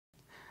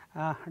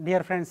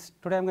Dear friends,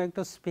 today I am going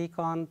to speak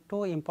on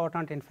two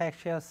important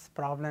infectious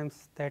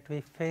problems that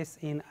we face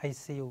in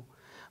ICU.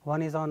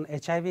 One is on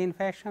HIV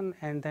infection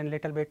and then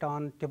little bit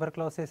on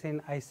tuberculosis in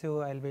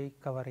ICU I will be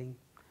covering.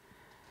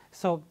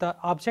 So, the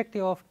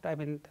objective of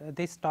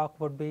this talk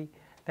would be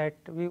that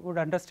we would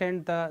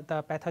understand the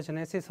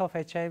pathogenesis of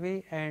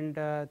HIV and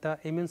the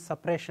immune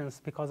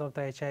suppressions because of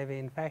the HIV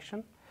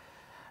infection,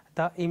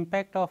 the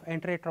impact of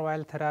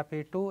antiretroviral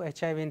therapy to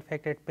HIV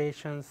infected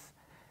patients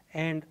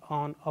and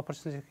on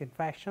opportunistic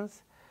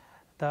infections,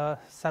 the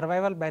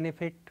survival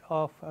benefit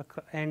of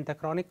and the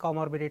chronic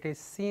comorbidities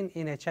seen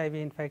in HIV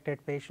infected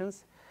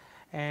patients,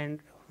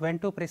 and when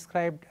to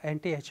prescribe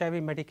anti-HIV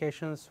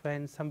medications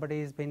when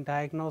somebody is being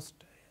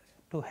diagnosed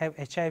to have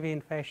HIV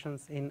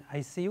infections in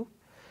ICU.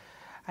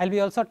 I will be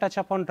also touch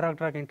upon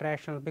drug-drug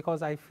interactions,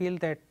 because I feel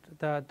that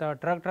the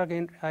drug-drug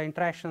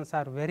interactions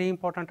are very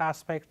important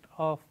aspect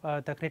of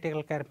the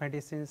critical care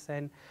medicines,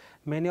 and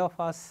many of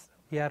us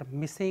we are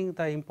missing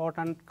the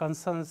important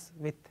concerns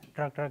with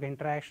drug-drug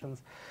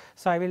interactions.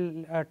 So, I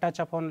will touch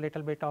upon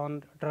little bit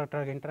on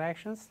drug-drug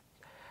interactions,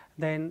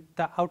 then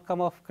the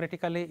outcome of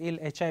critically ill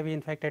HIV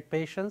infected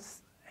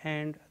patients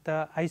and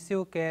the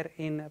ICU care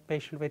in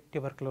patient with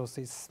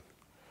tuberculosis.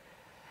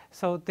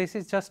 So, this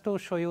is just to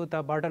show you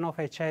the burden of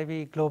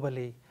HIV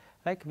globally.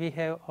 Like we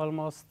have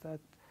almost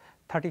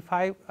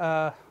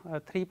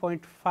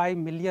 3.5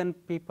 million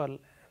people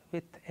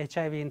with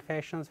HIV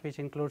infections, which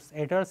includes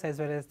adults as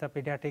well as the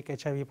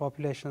pediatric HIV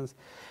populations.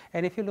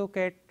 And if you look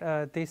at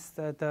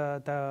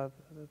the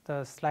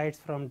slides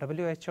from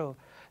WHO,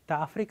 the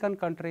African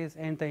countries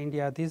and the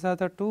India, these are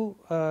the two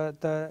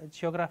the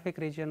geographic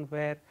region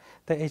where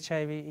the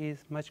HIV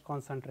is much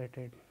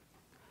concentrated.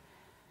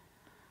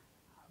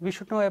 We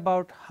should know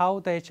about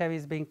how the HIV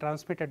is being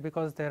transmitted,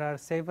 because there are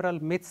several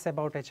myths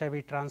about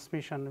HIV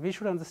transmission. We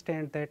should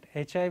understand that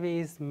HIV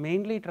is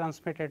mainly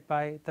transmitted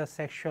by the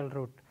sexual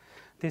route.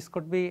 This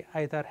could be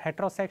either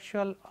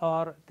heterosexual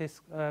or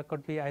this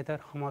could be either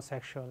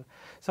homosexual.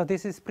 So,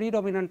 this is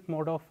predominant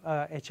mode of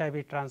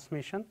HIV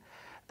transmission.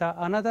 The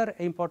another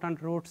important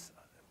routes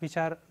which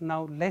are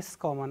now less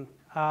common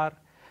are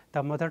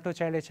the mother to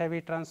child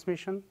HIV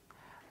transmission,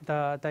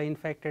 the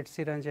infected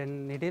syringe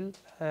and needle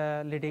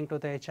leading to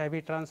the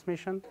HIV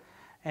transmission,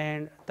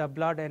 and the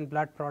blood and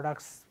blood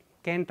products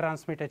can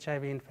transmit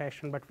HIV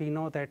infection, but we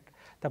know that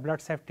the blood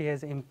safety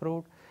has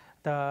improved.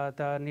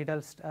 The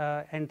needles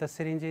and the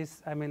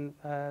syringes,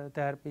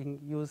 they are being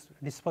used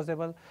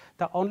disposable.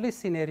 The only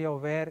scenario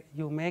where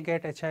you may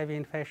get HIV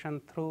infection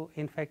through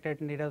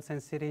infected needles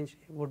and syringe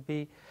would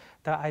be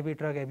the IV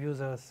drug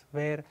abusers,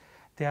 where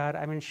they are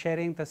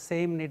sharing the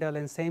same needle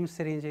and same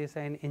syringes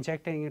and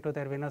injecting into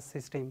their venous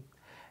system,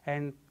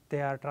 and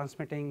they are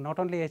transmitting not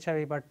only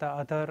HIV, but the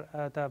other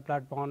the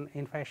blood-borne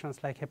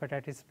infections like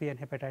hepatitis B and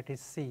hepatitis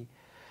C.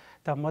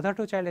 The mother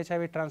to child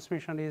HIV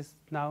transmission is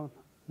now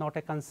not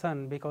a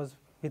concern, because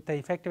with the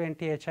effective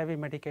anti-HIV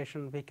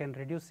medication we can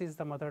reduce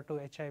the mother to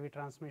HIV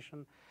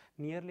transmission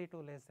nearly to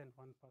less than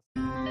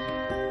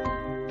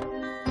 1%.